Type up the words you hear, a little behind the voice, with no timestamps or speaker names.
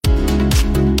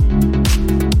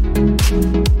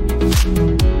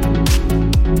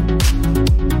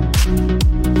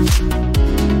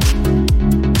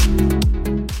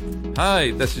Hi,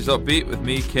 this is Upbeat with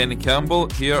me, Kenny Campbell,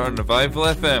 here on Revival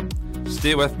FM.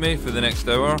 Stay with me for the next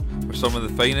hour for some of the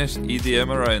finest EDM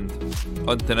around.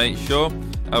 On tonight's show,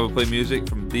 I will play music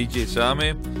from DJ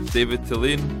Sammy, David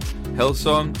Tulane,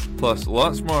 Hillsong, plus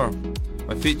lots more.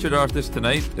 My featured artist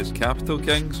tonight is Capital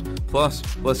Kings, plus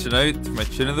listen out for my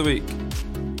tune of the week.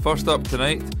 First up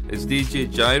tonight is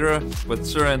DJ Gyra with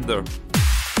Surrender.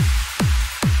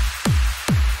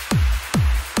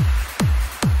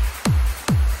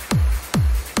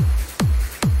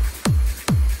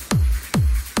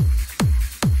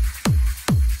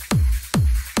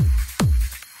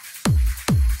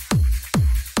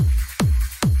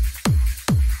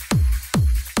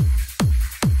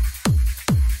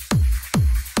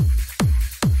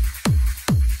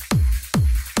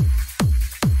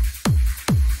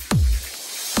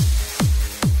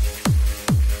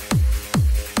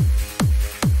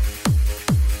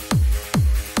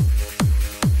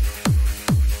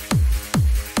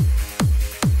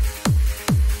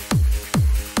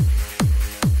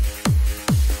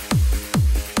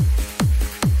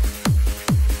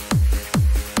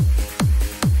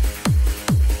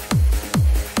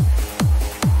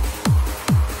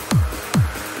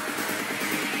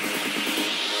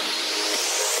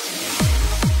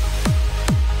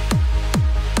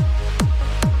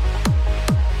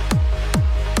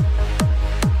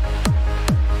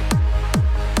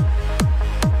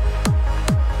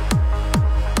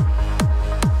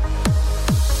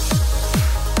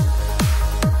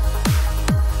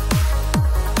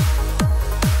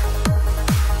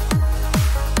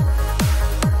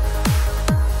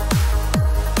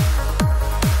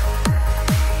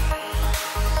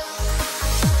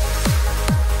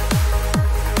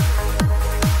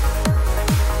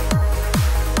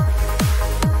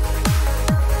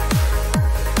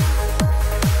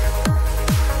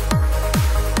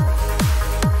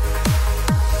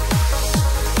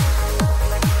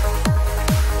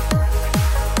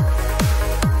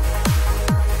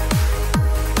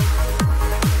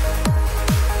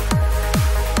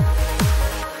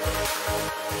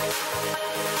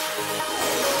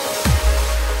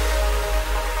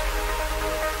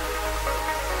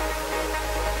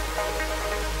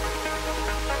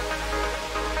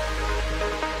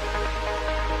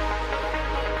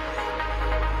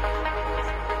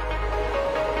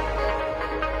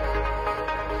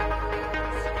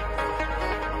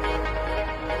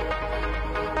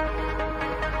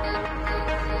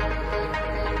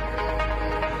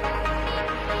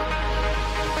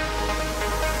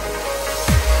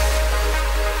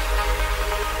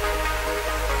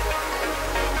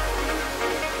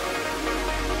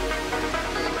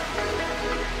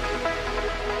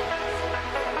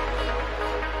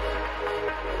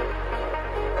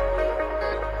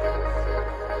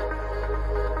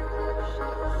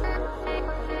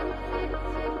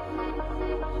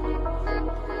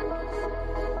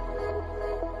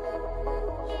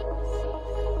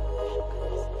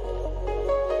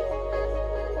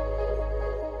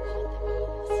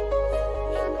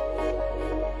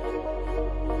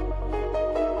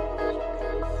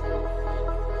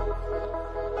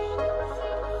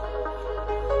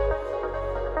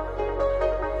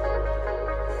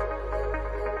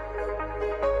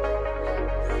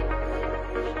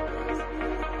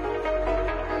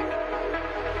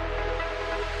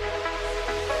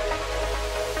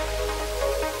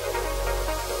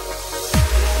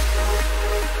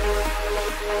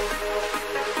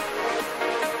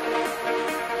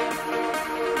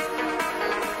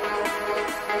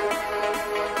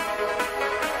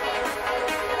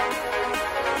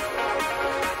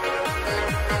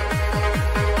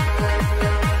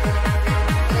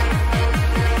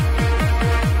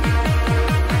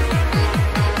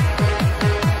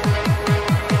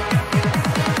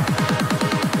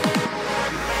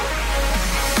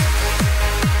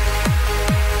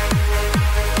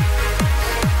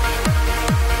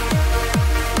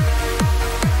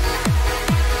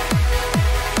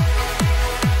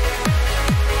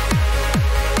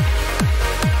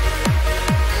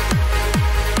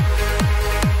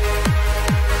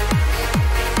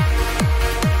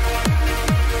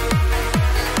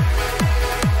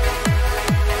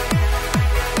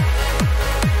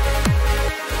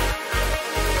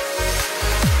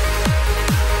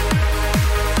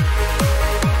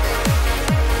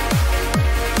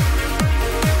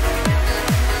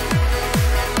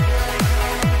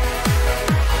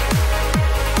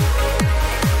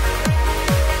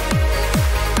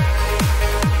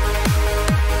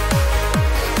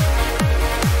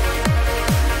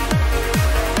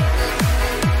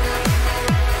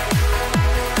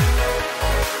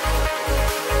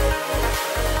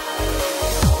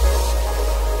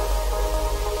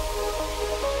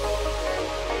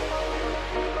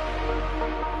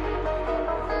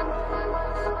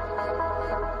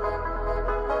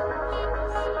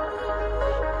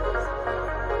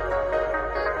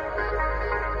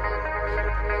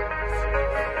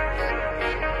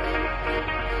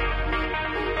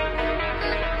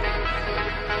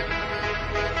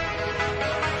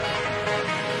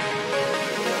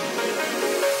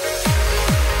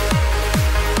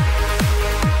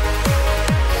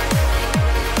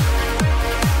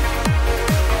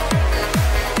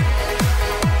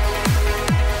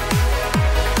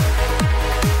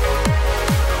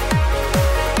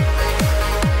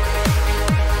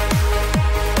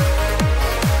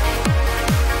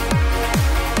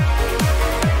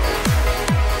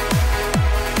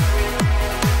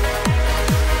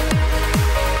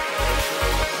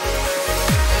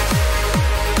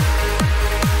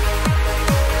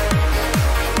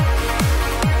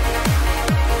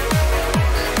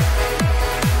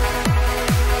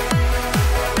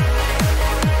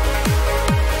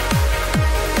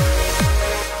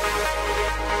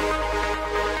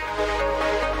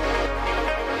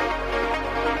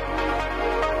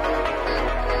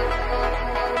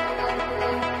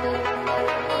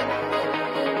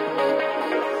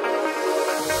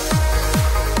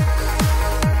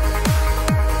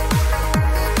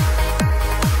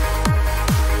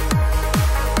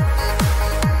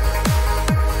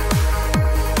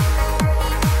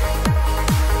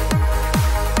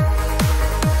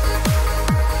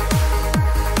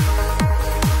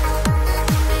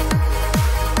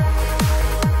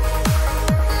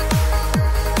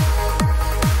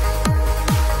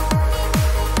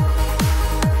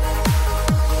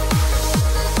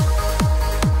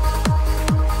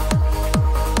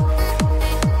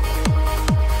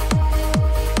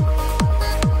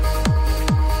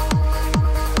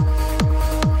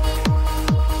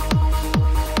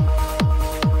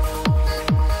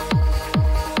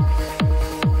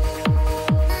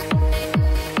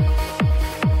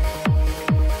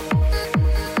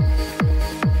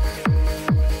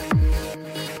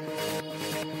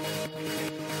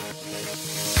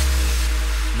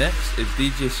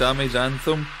 DJ Sammy's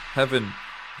anthem, Heaven.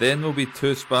 Then will be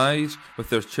Two Spies with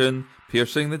their tune,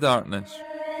 Piercing the Darkness.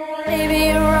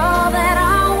 Baby, you're all that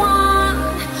I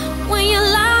want. When you're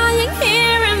lying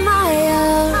here in my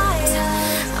arms,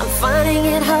 I'm finding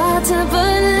it hard to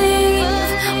believe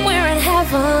we're in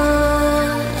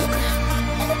heaven.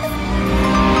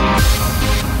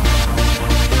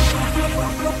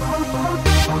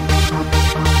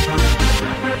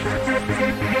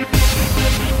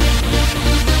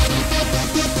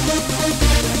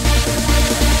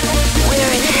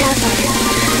 We're in heaven.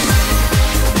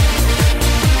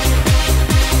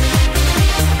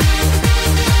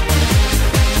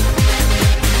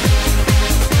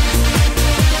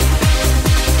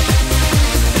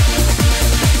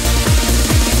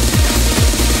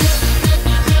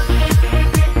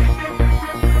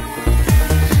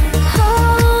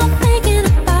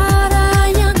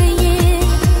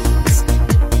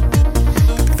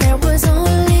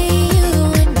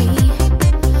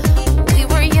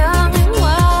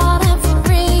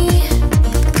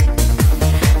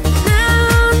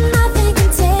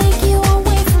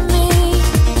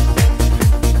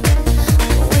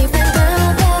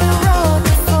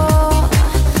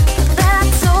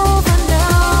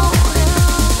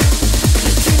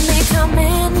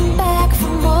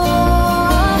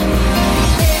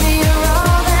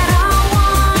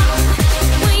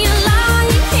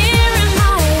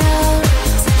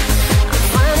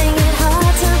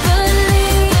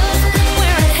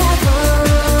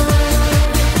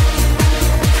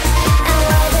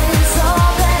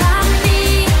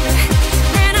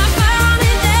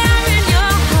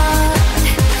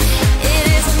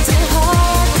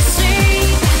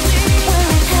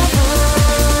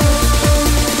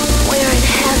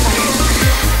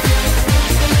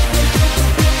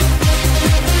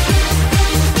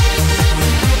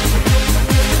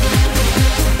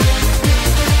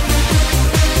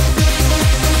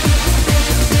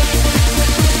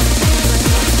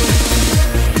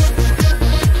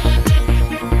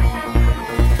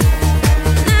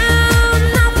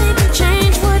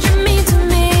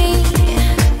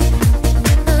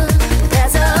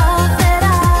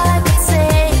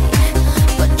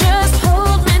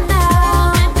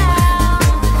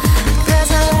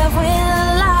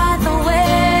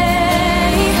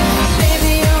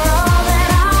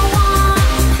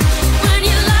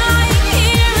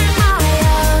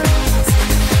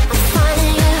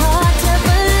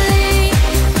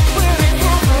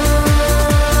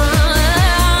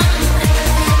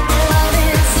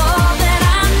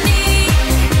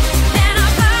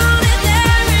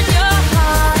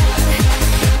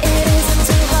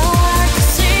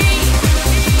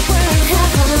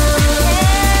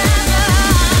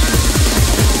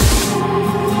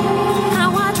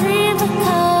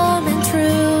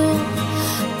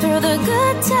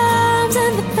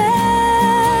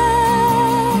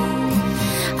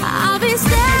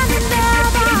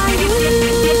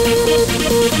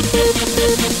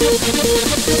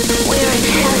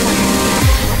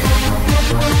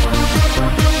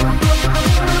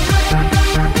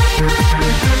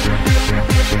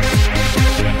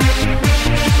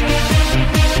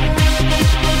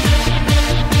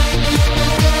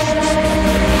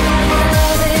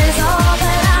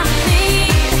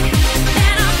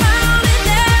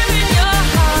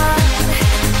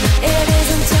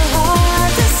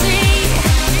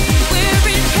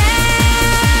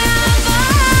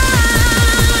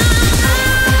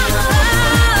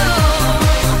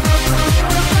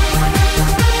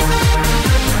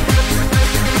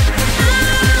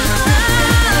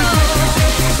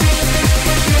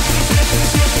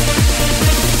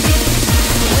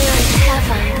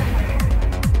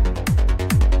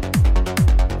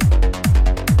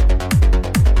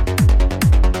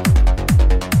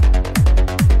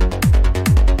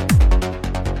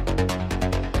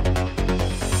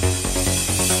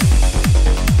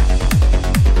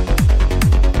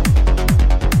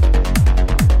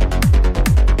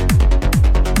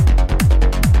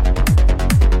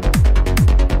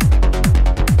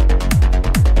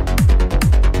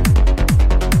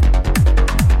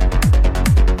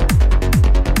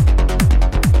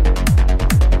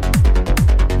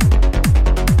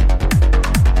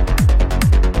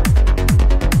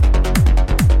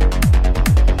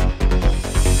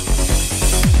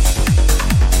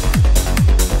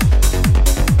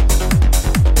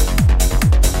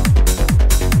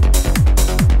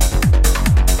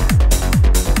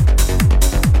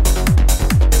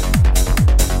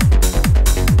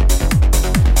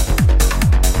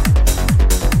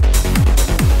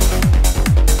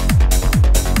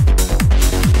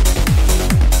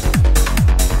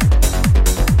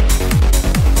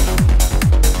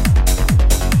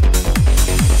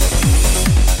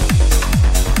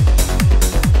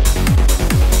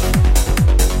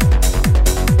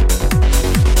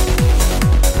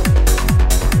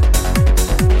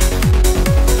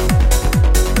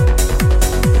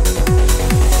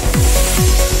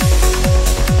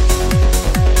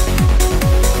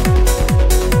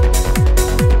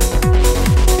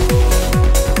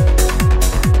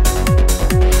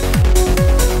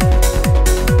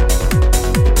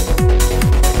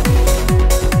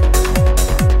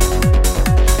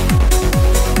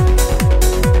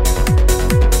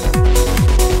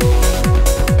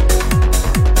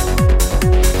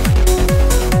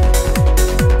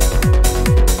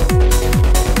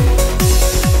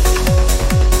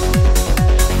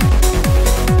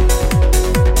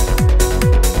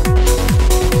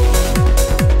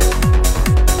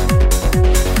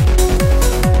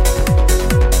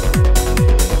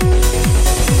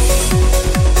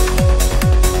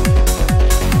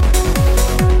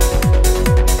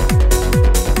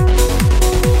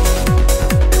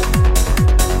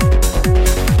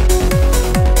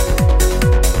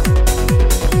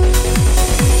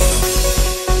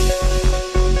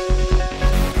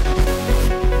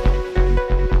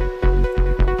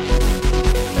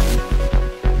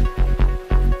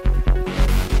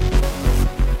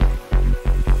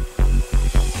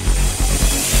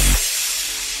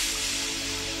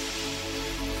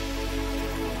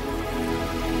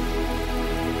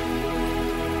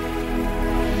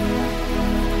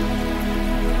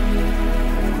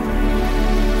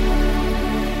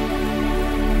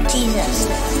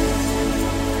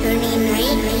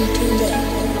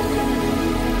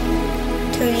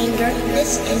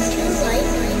 darkness into light,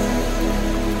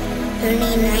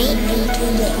 turning night into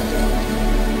day.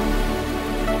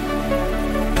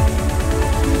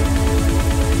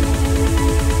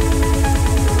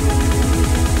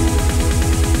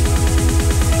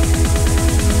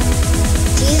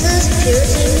 Jesus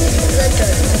piercing the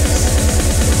darkness.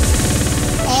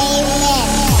 Amen.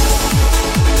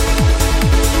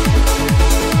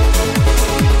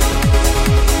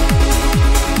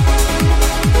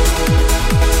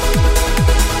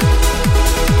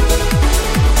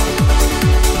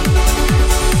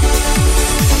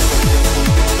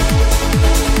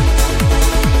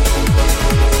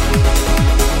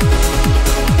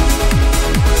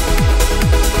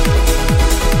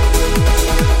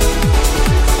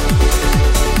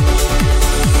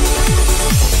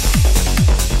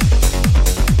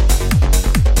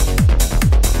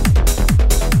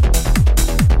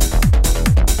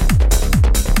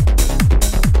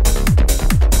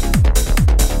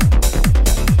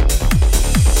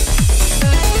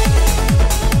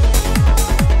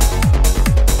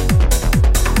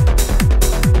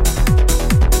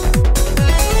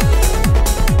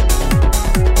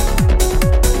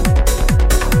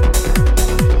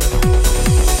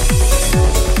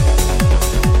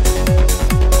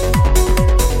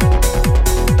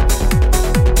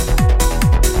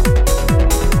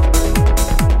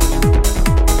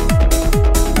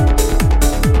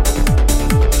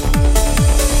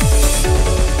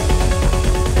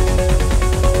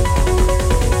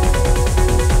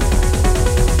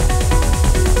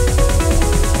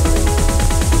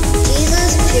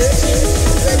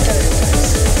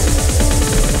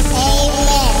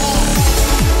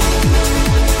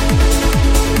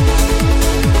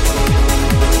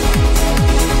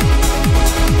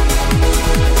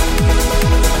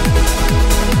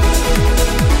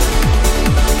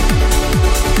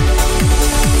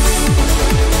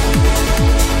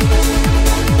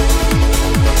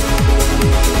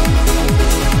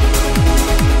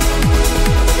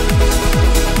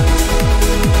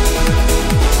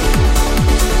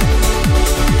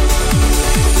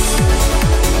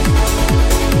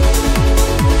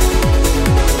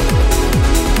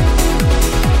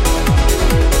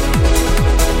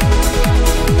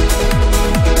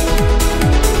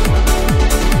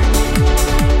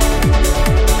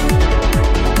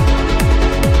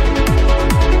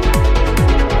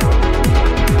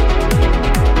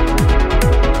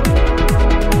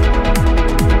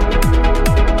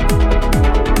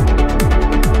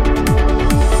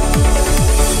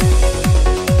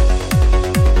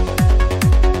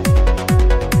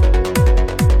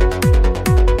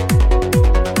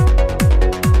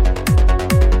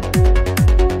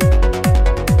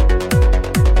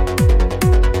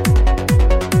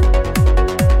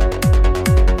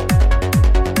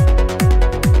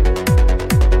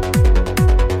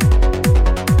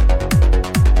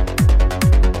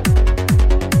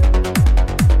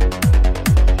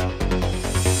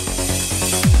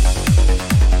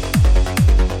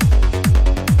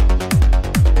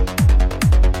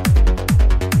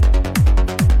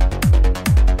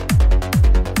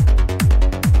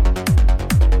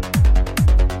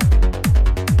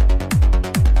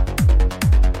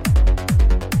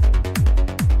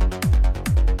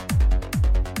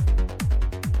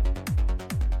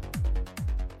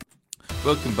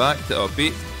 Welcome back to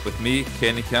Upbeat with me,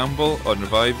 Kenny Campbell, on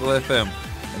Revival FM.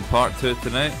 In part 2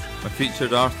 tonight, my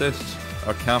featured artists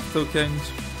are Capital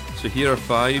Kings, so here are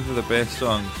 5 of the best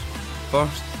songs.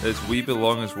 First is We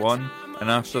Belong as One, and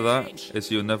after that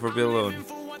is You'll Never Be Alone.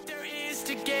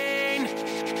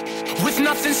 With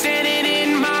nothing standing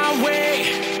in my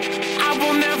way, I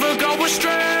will never go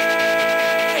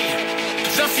astray.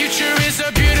 The future is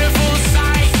a beautiful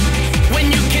sight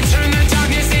when you can turn the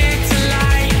darkness into light.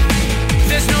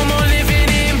 There's no more living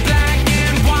in black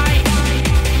and white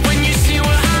when you see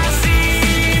what I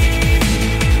see.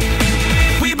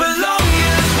 We belong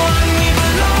as one, we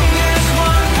belong as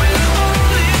one. When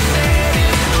all is said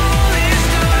and all is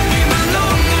done, we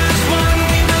belong as one,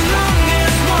 we belong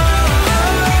as one.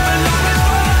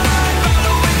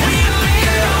 We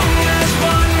belong as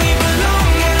one, we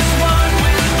belong as one.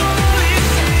 When all is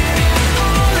said and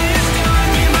all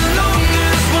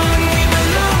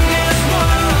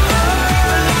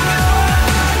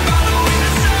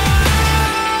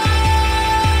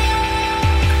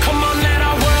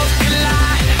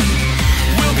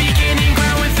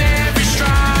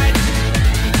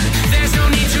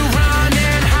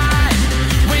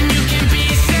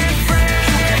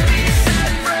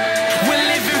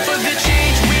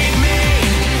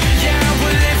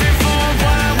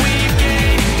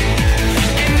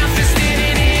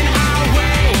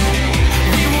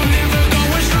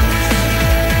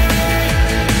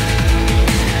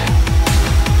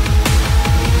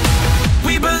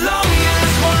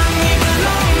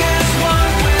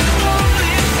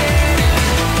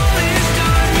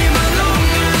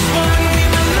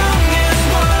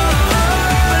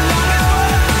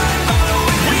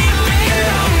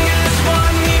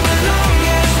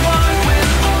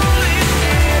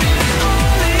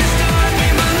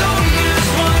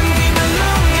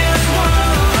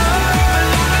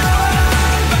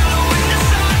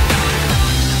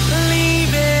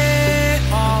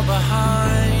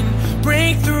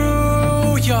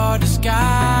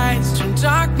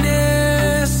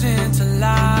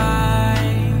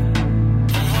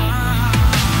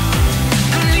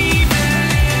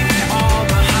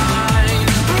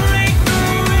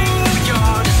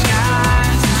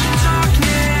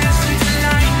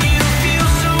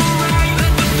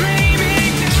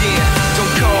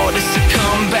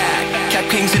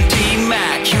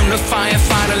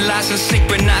nice and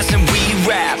synchronized and we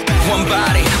rap. One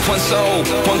body, one soul,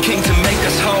 one king to make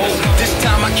us whole. This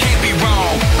time I can't be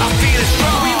wrong, I feel it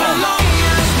strong. We belong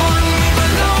as one, we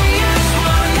belong as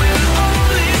one. When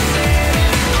all is said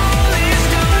and all is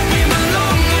done, we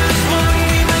belong as one,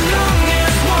 we belong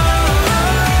as one.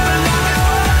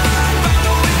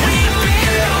 We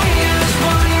belong as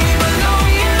one, we belong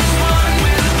as one.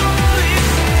 When all is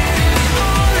said and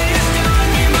all is done,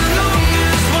 we belong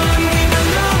as one, we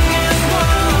belong as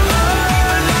one.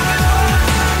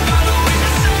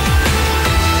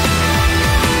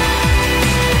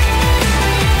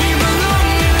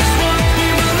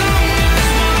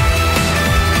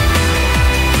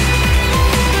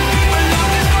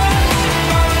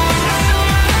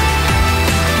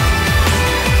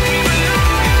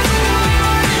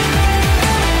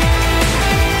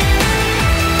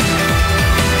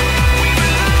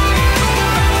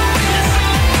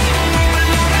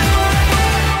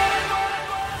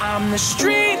 I'm the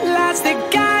street lights that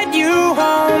guide you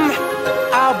home.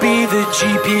 I'll be the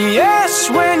GPS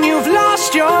when you've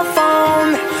lost your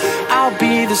phone. I'll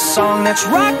be the song that's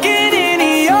rocking in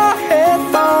your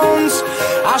headphones.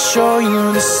 I'll show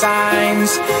you the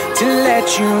signs to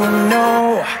let you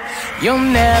know you'll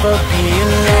never be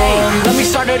alone. Let me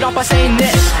start it off by saying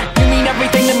this: you mean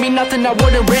everything to me, nothing I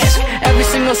wouldn't risk. Every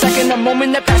single second, a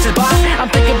moment that passes by, I'm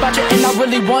thinking about you and I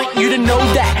really want you to know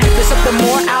that there's something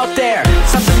more out there,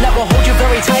 something that will hold you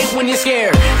very tight when you're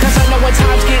scared. Cause I know when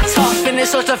times get tough and it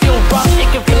starts to feel rough, it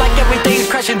can feel like everything's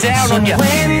crashing down on you.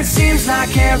 When it seems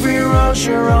like every road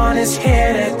you're on is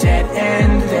hit a dead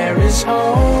end, there is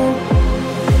hope.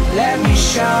 Let me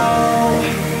show.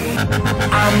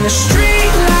 I'm the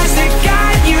street lights that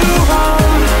guide you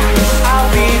home. I'll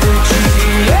be the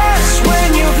GPS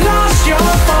when you've lost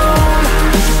your phone.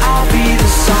 I'll be the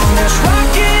song that's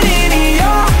rocking in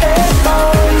your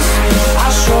headphones.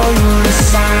 I'll show you the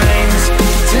signs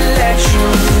to let you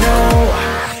know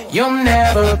you'll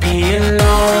never be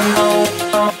alone.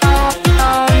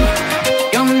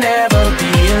 You'll never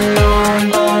be alone.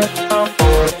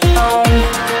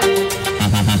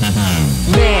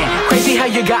 Man, crazy how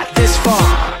you got this far.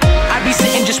 I'd be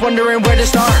sitting just wondering where to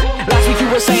start. Last week you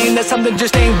were saying that something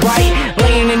just ain't right,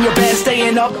 laying in your bed,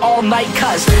 staying up all night.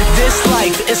 Cause this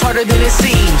life is harder than it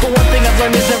seems, but one thing I've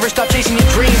learned is never stop chasing your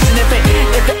dreams. And if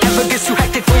it ever gets too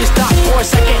hectic for you, stop for a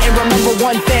second and remember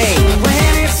one thing.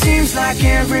 When it seems like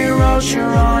every road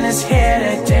you're on is hit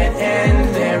a dead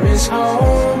end, there is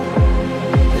hope.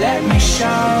 Let me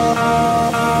show.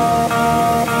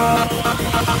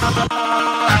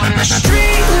 The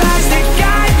street lights that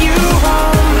guide you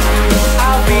home.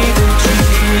 I'll be the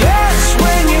GPS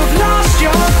when you've lost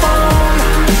your phone.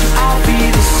 I'll be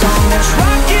the song that's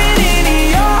rocking in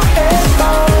your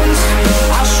headphones.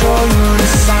 I'll show you the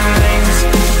signs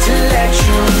to let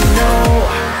you know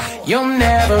you'll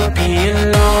never be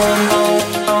alone.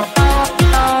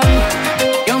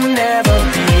 You'll never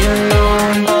be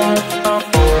alone.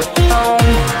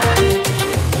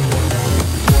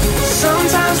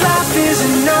 Sometimes life is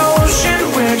an ocean,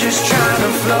 we're just trying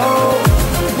to float.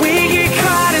 We get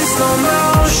caught in slow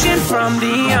motion from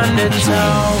the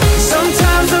undertow.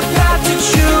 Sometimes the path to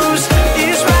choose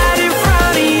is right in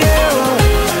front of you.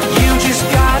 You just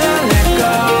gotta let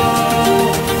go.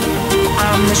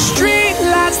 I'm the street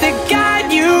lights that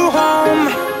guide you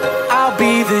home. I'll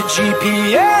be the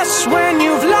GPS when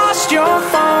you've lost your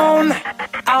phone.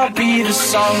 I'll be the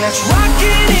song that's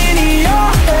rocking in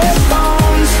your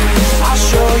headphones. I'll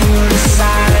show you the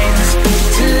signs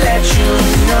to let you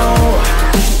know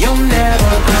you'll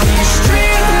never be. The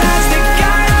street lights that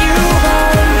guide you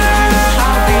home.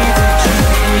 I'll be the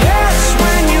GPS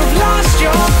when you've lost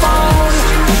your phone.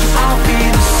 I'll be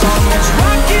the song that's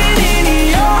rocking in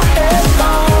your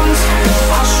headphones.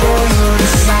 I'll show you the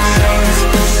signs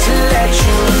to let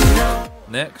you know.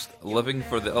 Next, Living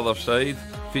for the Other Side,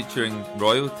 featuring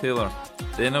Royal Taylor.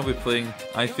 Then I'll be playing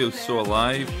I Feel So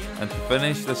Alive, and to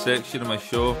finish this section of my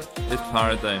show is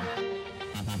Paradigm.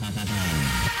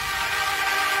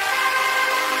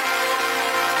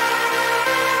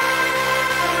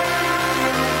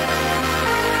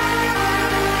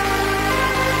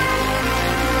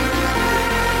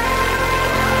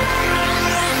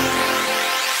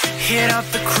 Hit up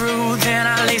the crew, then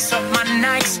I lace up my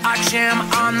Nikes. I jam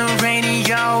on the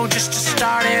radio just to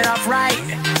start it off right.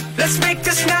 Let's make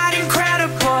this night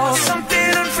incredible,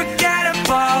 something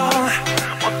unforgettable.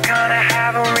 We're gonna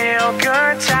have a real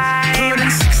good time. Putting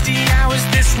 60 hours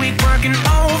this week working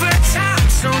overtime,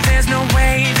 so there's no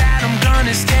way that I'm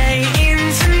gonna stay in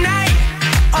tonight.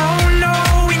 Oh no,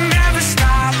 we never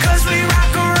stop, cause we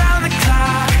rock around the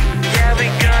clock. Yeah,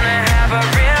 we're gonna have a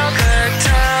real good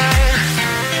time.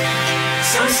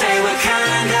 Some say we're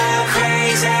kinda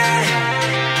crazy.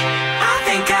 I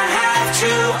think I have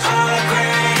to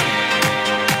agree,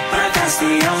 but that's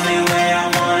the only way I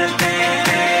wanna be.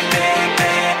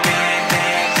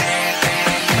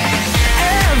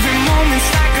 Every moment's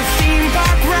like a theme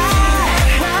park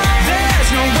ride. There's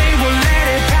no way we'll let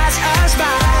it pass us by.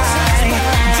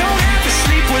 Don't have to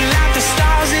sleep without the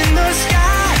stars in the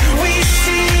sky. We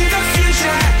see the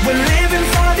future, we're living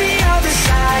for the other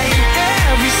side.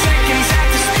 Every second's at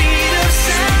the speed of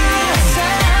sound.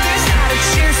 There's not a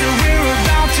chance that we're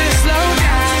about to slow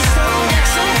down.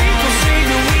 Some people say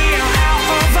that we are out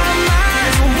of our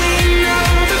minds, but we know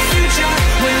the future,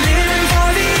 we're living for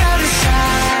the other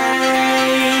side.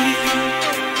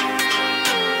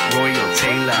 Royal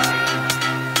Taylor,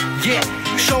 yeah,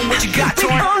 show 'em what you got,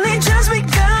 Torn. We only just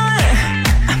begun.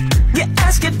 You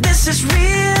ask if this is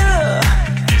real.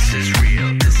 This is real,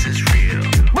 this is real.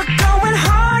 We're going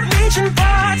hard, reaching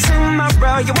for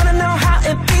tomorrow. You wanna know how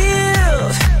it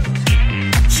feels?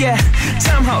 Yeah,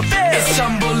 somehow it's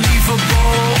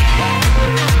unbelievable.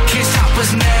 Can't stop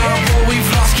us now, boy, we've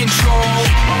lost control.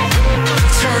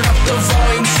 Turn up the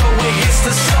volume so it hits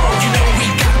the soul. You know we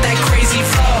got that crazy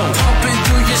flow, pumping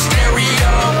through your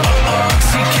stereo.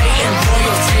 CK and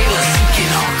Royal Taylor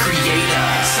seeking our creator.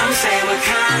 Some say we're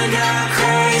kinda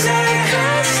crazy.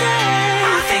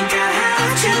 I think I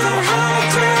have to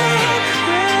agree,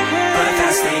 but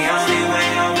that's the only way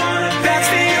I wanna be. That's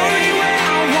the only way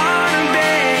I wanna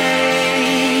be.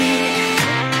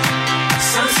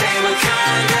 Some say we're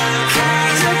kinda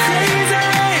crazy.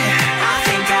 I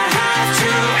think I have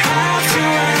to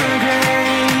agree,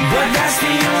 but that's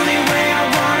the only way I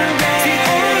wanna be. The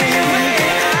only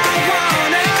way I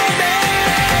wanna be.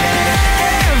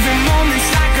 Every moment's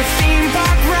like a theme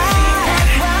park ride.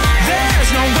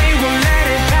 There's no way we'll let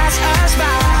it pass us by.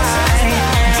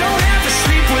 Don't have to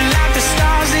sleep without the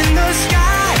stars in the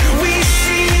sky. We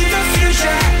see the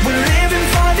future, we're living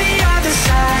for the other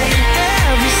side.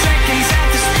 Every second's at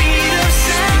the speed of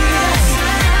sound.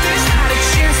 There's not a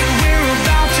chance that we're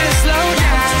about to slow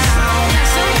down.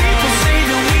 Some people say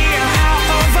that we are out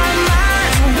of our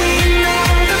minds, but we know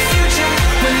the future,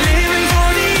 we're living for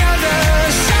the other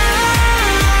side.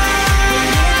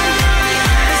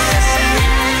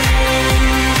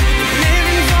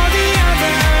 Living for the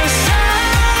other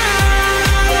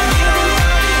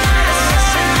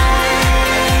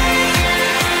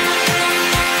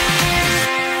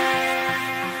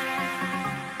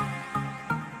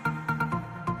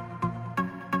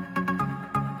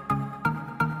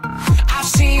I've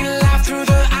seen life through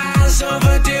the eyes of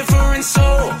a different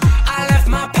soul. I left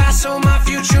my past so my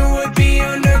future would be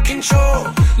under control.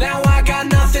 Now I got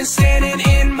nothing standing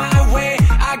in my way.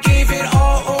 I gave it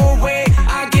all away.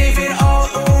 I gave it all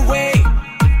away.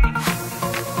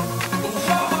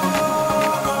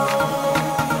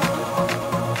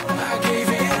 I gave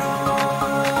it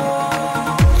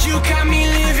all. You got me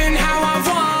living how I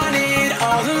wanted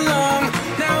all along.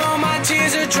 Now all my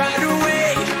tears are dried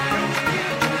away.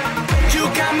 You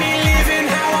got me living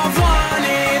how I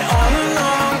wanted all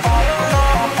along.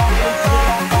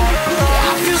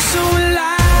 I feel so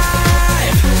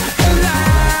alive,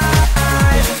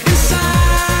 alive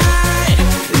inside,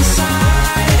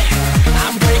 inside.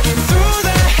 I'm breaking through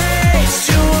the haze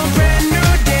to a brand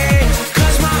new day,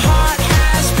 'cause my heart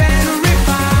has been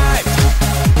revived.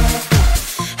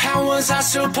 How was I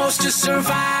supposed to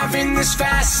survive in this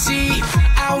fast sea?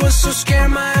 I was so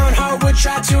scared my own heart would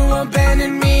try to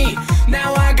abandon me. Now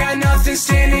I got nothing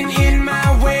standing in my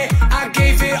way. I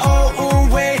gave it all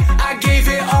away. I gave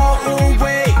it all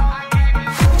away.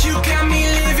 You got me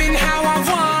living how I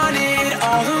wanted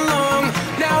all along.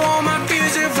 Now all my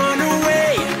fears have run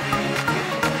away.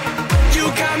 You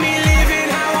got me living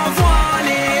how I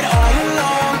wanted all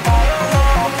along.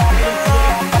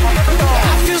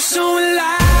 I feel so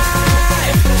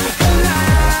alive,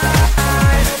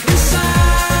 alive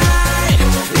inside,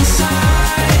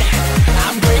 inside.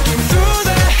 I'm breaking through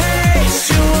the haze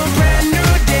to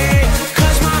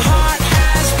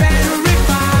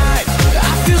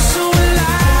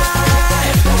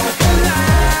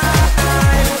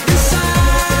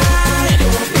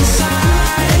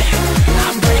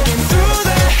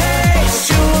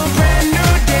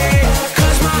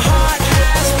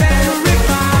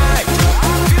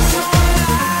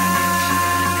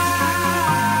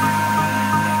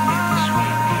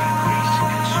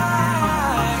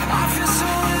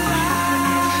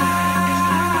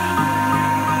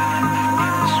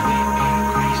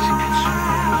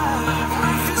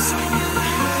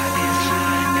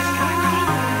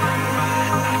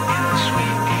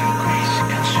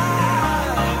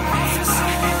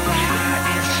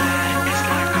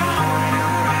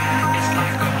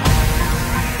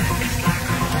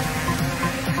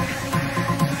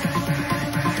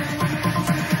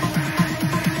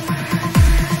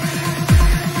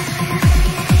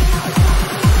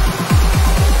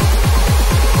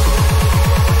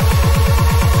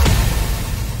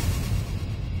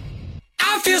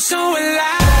feel so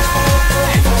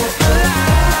alive,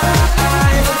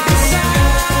 alive,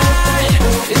 inside,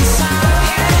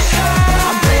 inside.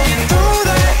 I'm breaking through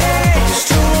the haze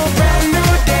to a brand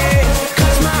new day,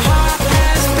 'cause my heart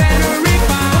has been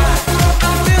revived.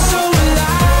 I feel so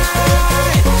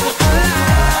alive, alive,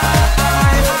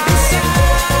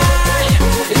 inside,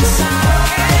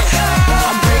 inside.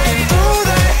 I'm breaking through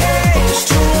the haze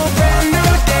to a brand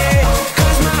new day,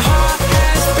 'cause my heart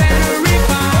has been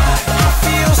revived. I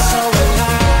feel so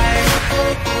alive.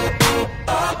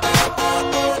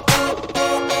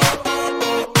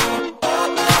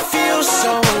 I feel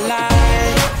so alive.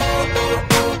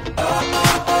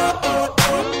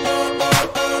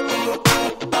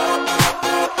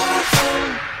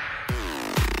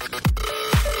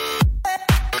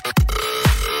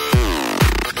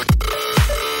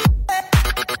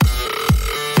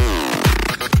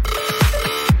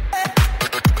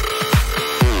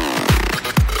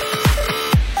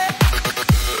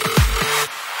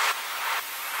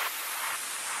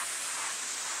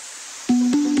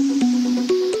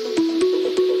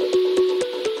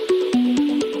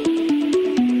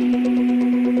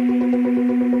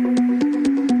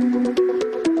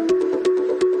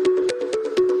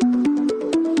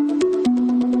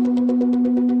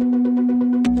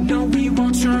 No, we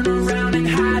won't turn around and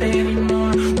hide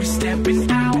anymore. We're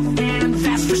stepping out, and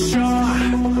that's for sure.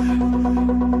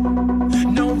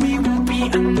 No, we won't be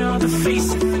another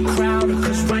face in the crowd,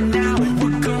 'cause right now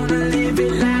we're gonna live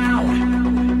it loud.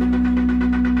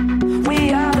 We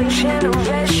are the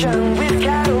generation, we've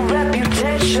got a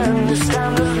reputation. It's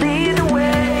time to lead the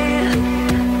way.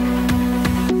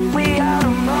 We are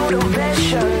the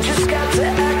motivation, just got to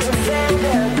activate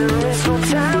that. There is no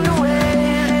time to wait.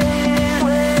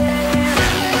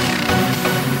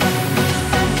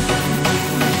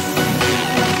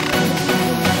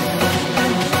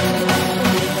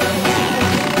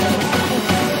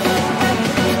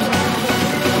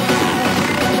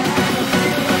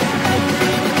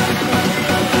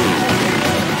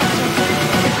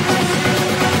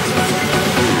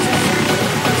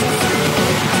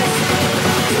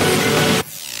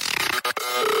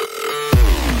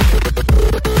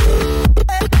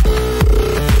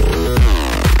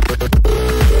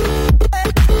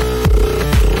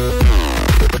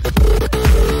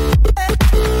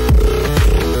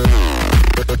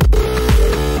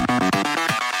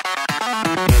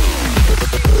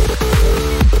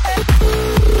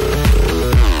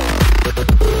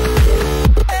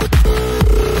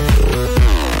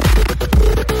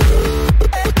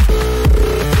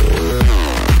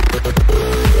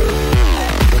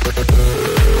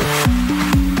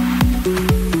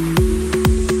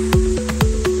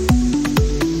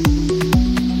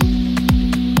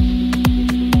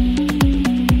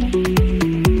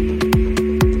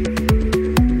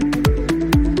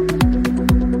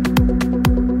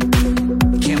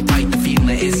 Can't fight the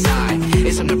feeling inside.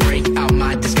 It's time to break out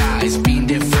my disguise. Being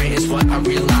different is what I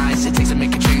realize. It takes to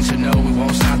make a change, so no, we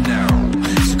won't stop now.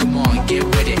 So come on, get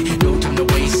with it. No time to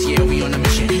waste. Yeah, we on a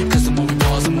mission. 'Cause the more we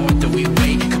pause, the more that we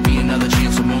wait. Could be another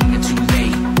chance, a moment too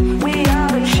late. We are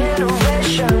the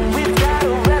generation. We've got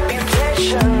a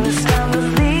reputation. It's time to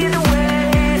lead the way.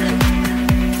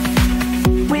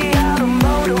 We are the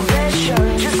motivation.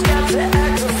 Just got to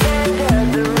activate that.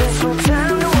 There is no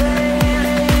time to wait.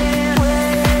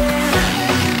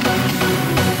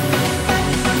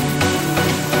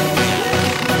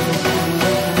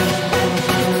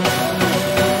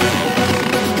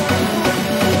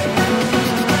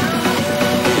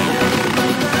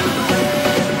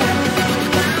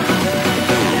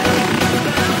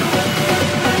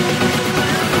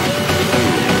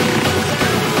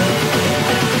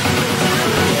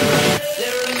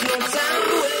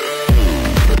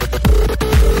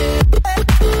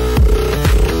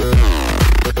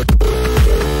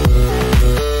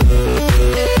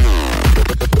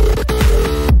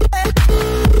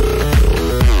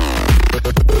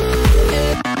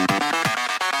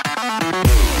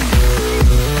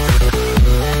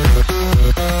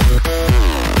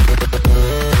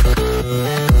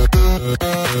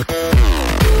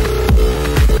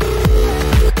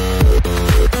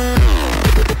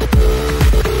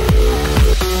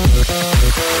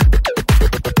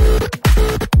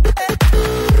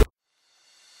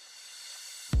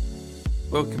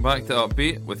 Welcome back to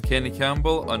Upbeat with Kenny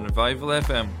Campbell on Revival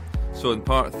FM. So in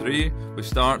part 3, we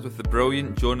start with the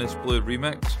brilliant Jonas Blue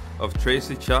remix of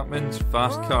Tracy Chapman's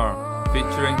Fast Car,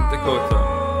 featuring Dakota.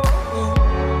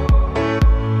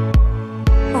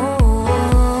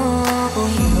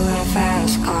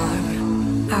 Fast car,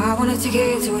 I wanna take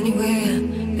it to anywhere.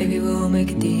 Maybe we'll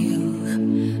make a deal.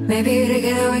 Maybe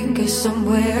together we can get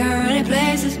somewhere. Any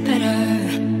place is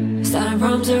better. Starting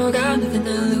from zero, got nothing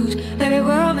to lose. Maybe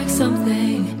we'll make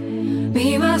something.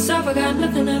 Me, myself, I got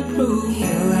nothing to prove. You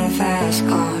got a fast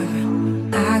car,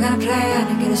 I got a plan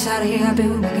to get us out of here. I've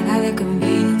been working at the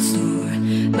convenience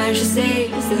store. Managed to save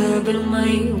just a little bit of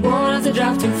money. Won't have to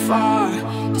drive too far.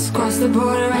 Just cross the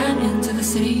border and into the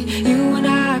city. You and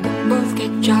I can both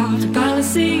get jobs and finally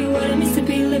see what it means to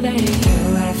be living.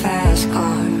 You got a fast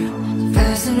car, so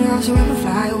fast enough so we can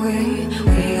fly away.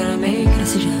 We gotta make a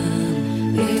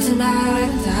decision. Live tonight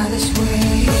and die this way.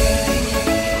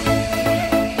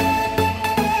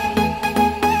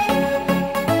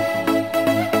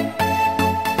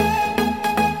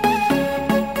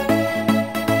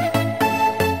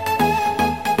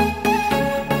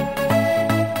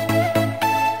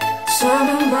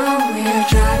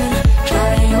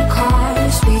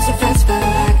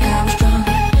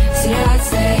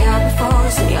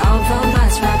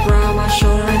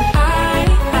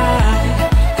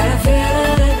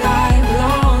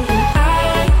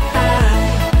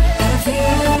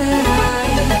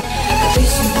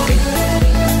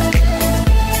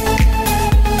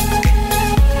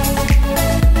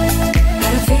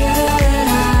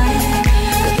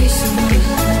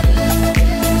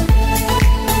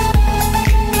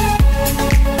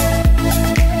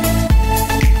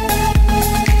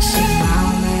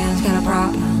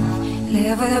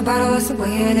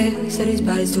 Said his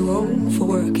body's too old for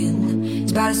working.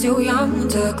 His body's too young,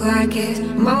 took like his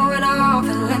mom went off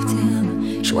and left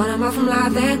him. She wanted more from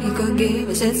life than he could give.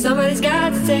 I said somebody's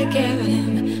got to take care of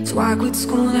him. So I quit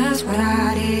school, that's what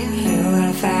I did. You got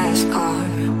a fast car,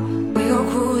 we go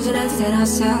cruising and set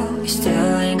ourselves. You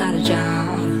still ain't got a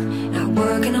job, not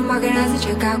working the market as a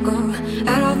checkout girl.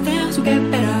 And all things will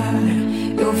get better.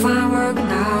 You'll find work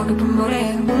and I'll get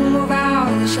promoted. We'll move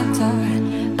out of the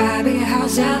shelter, buy a bigger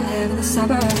house and live in the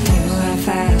suburbs. You got a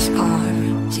fast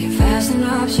car, so you're fast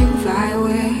enough so you can fly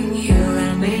away. You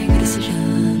gotta make a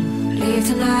decision. Leave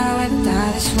tonight or let me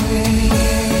die this way.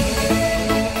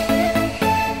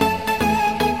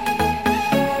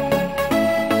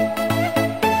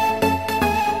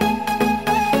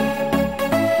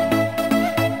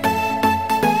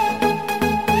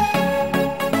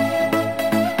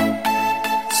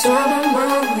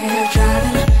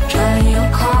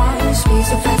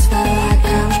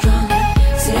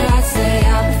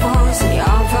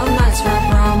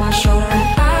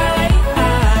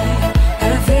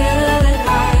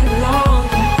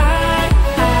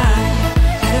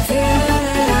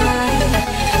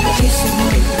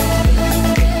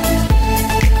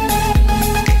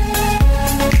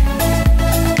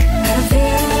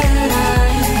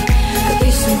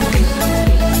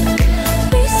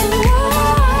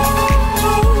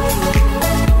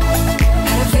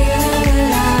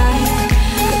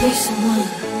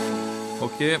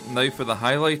 Now for the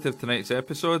highlight of tonight's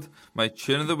episode, my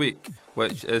tune of the week,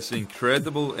 which is the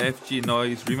incredible FG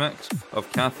Noise remix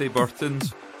of Kathy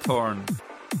Burton's Torn.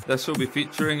 This will be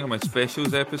featuring on my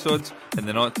specials episodes in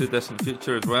the not too distant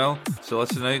future as well, so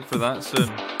listen out for that soon.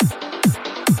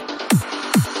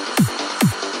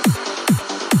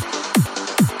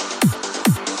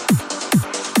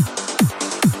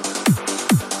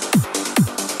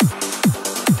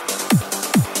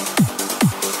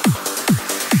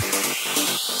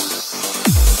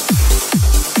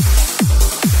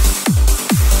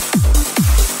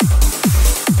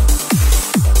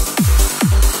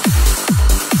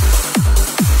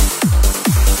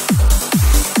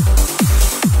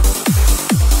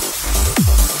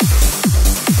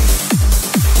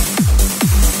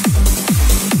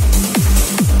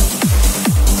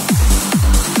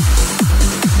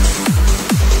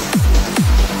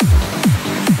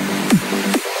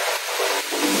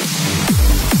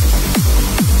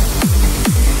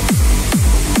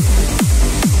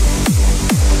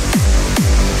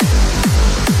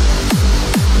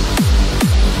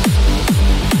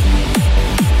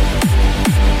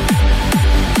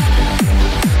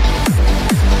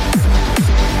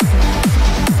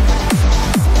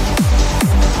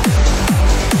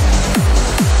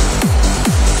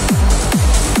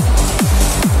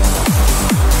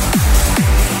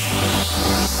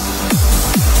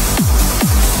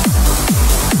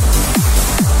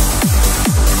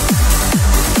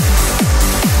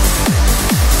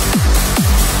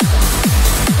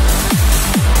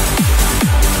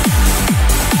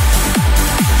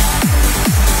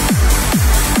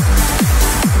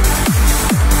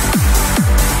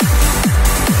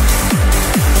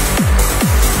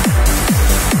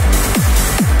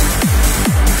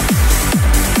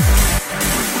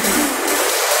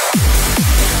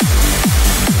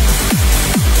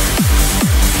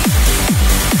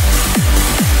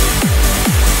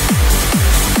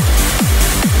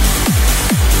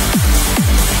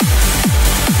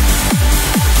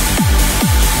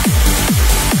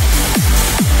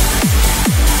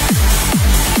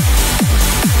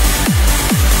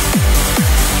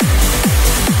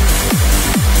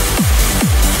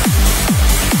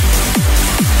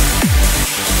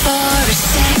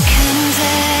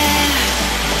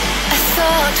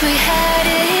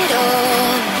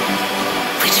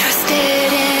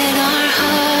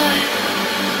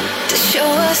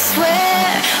 us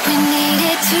where we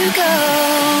needed to go.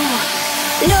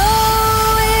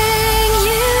 Knowing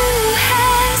you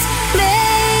has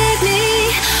made me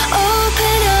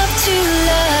open up to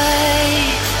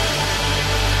life,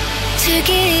 to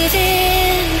give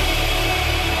in.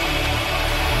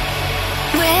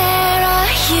 Where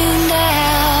are you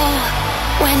now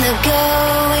when the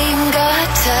going got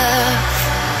tough?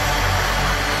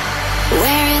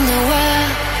 Where in the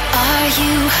world are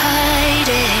you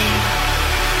hiding?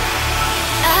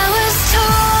 I was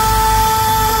torn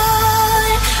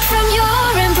from your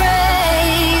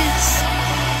embrace.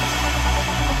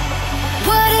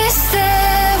 What is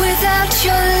there without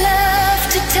your love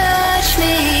to touch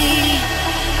me?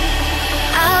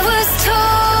 I was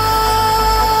torn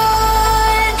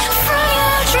from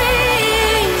your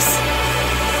dreams.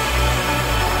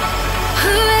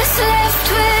 Who is left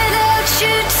without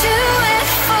you to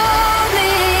inform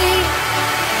me?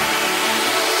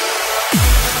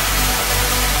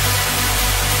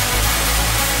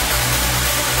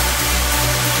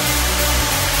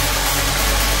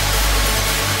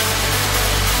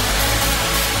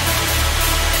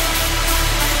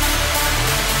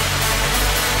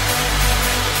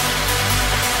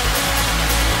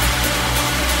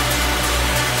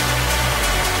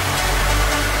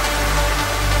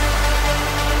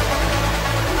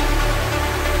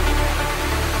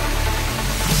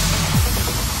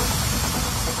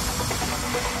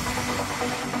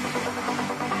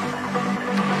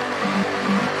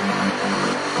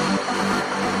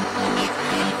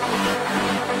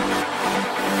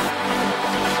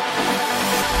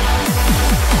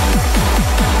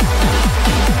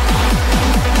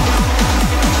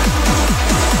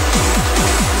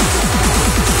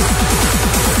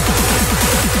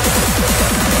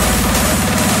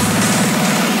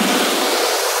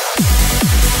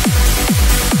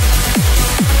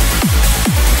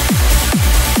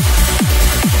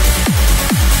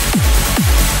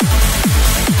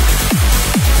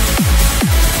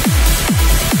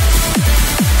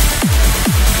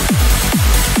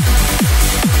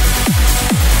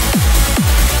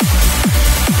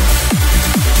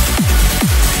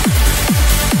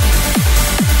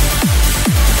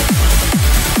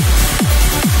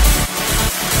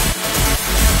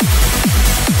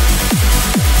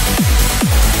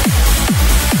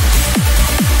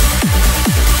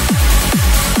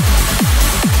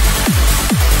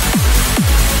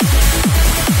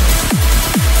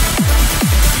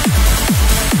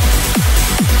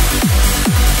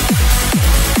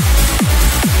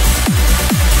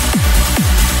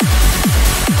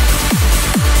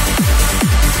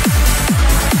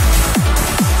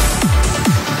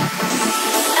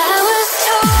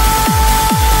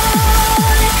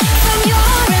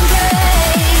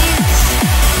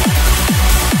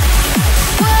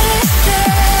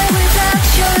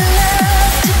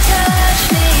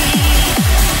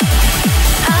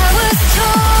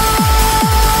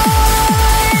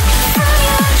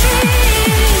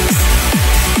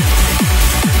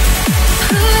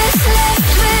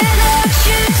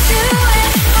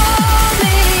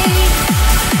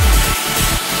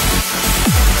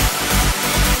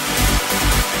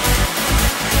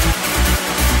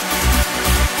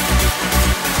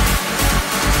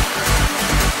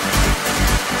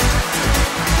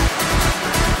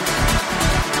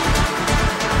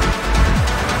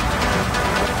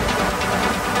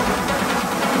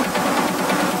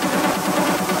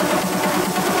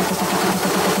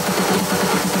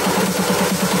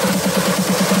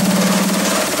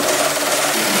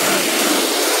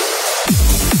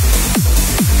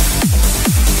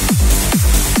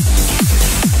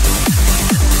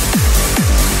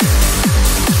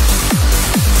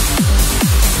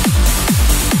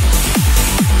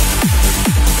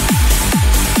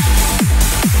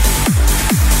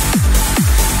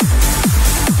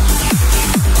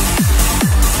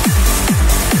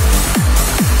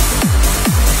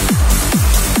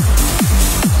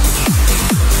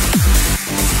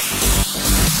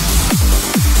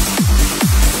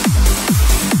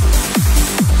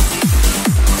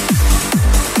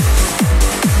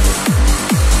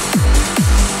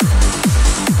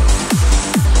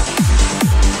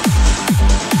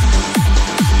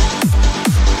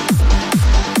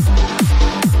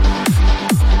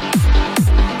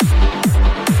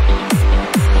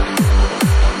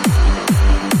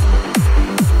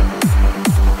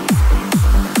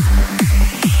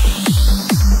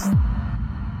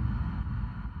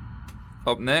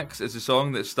 Up next is a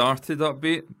song that started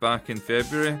Upbeat back in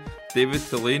February, David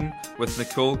Tulane with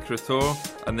Nicole Creteau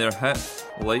and their hit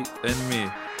Light in Me.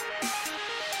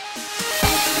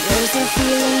 There's a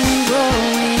feeling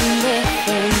growing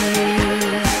within me.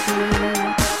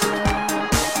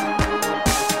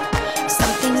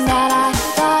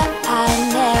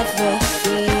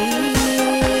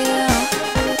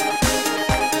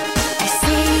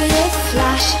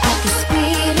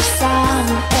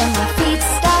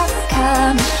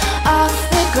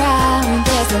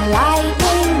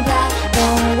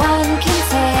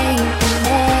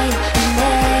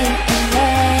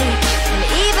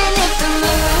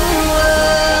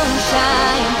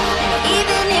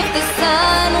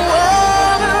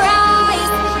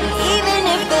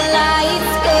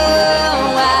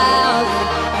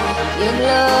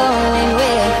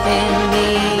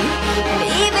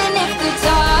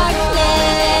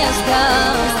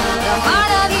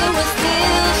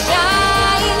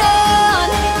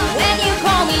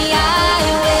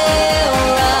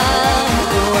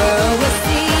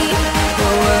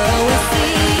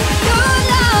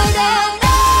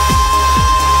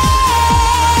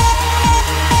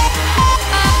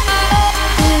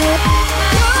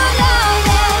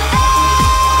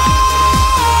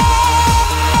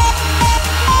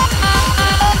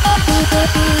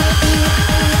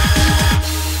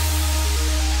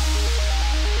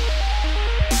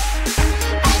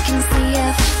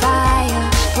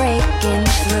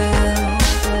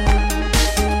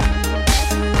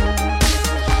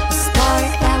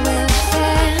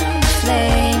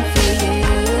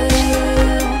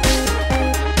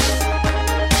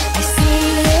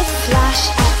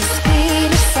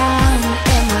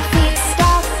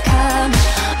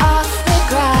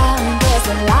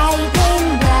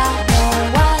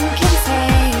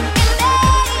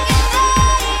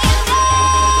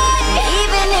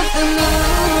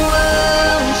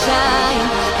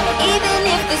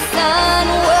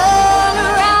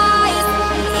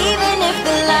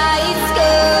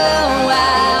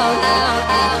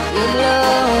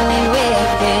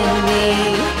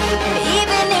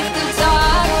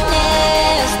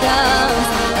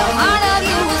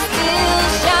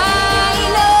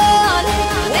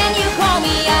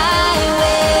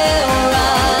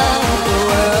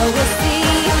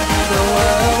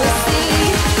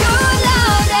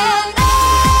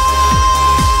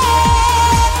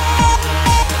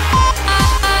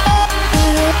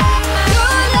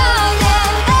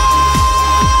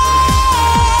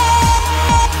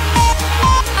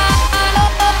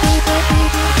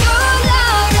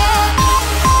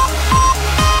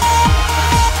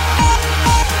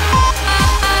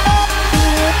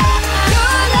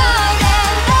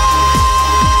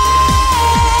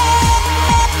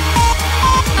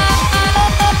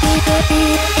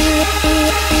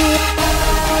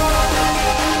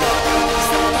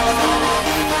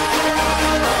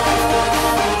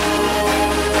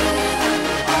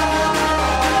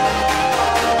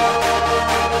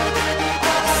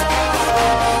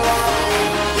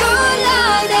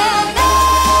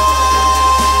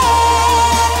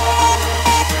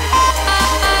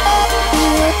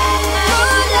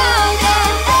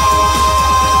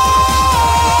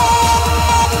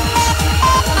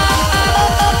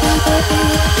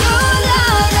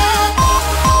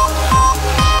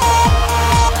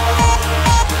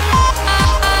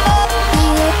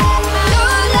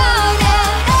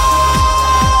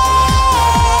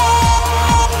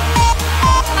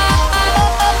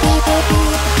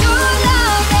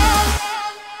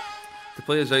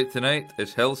 play us out tonight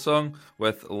is Hillsong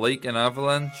with Like an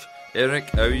Avalanche, Eric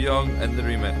Aouyong in the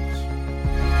remix.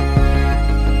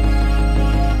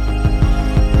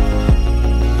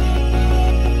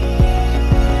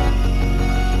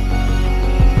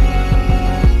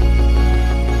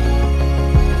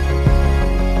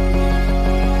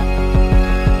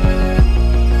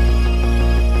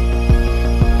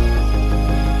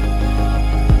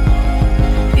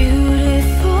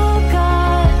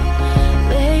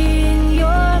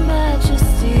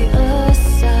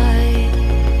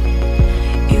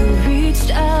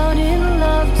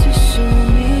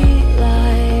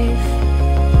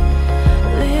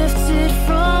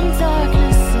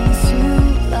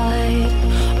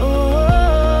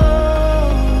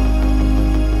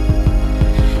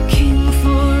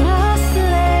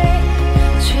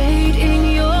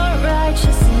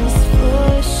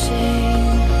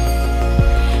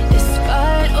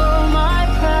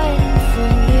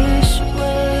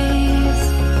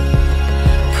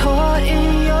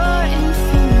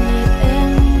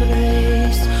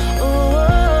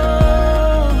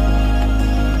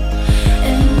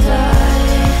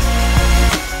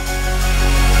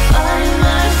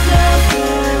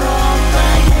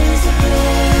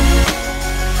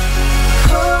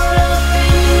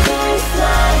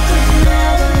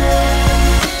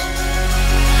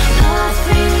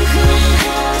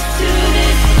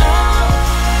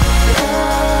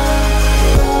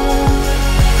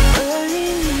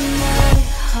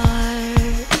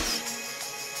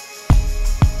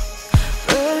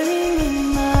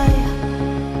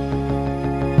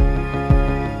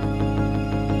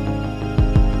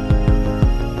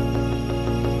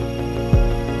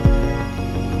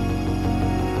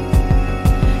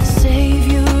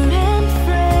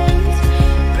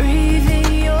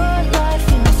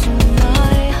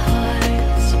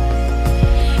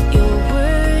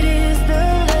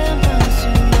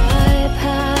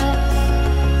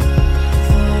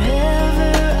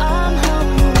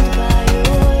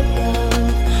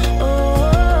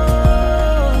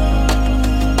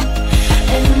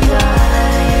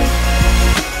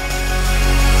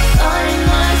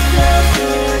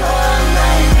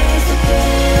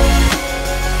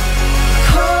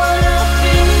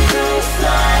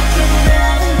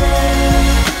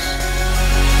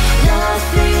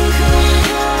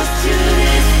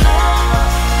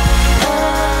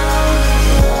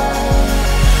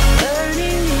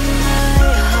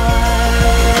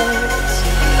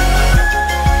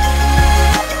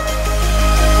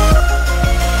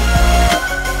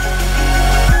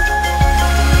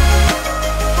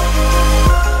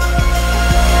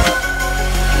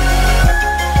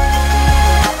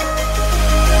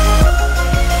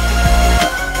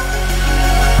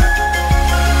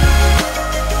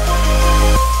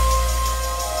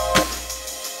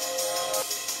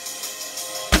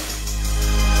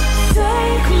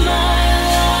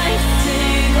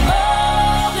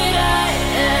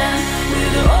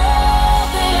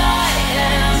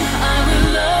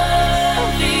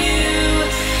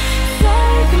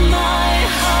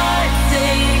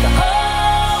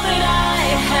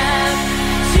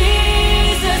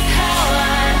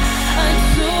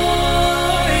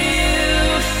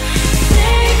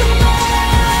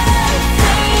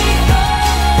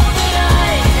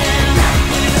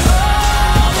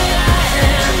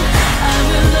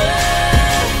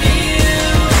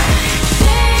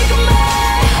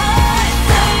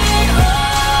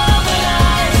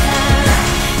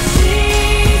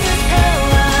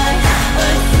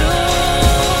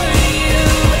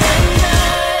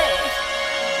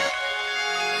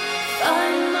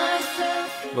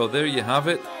 Well, there you have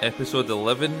it, episode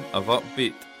 11 of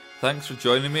Upbeat. Thanks for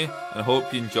joining me, and I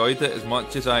hope you enjoyed it as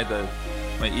much as I did.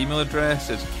 My email address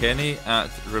is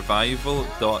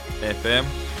kenny@revival.fm.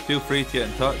 Feel free to get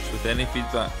in touch with any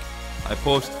feedback. I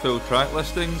post full track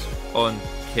listings on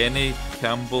Kenny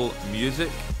Campbell Music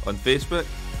on Facebook.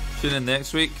 Tune in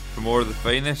next week for more of the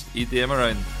finest EDM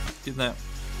around. Good night.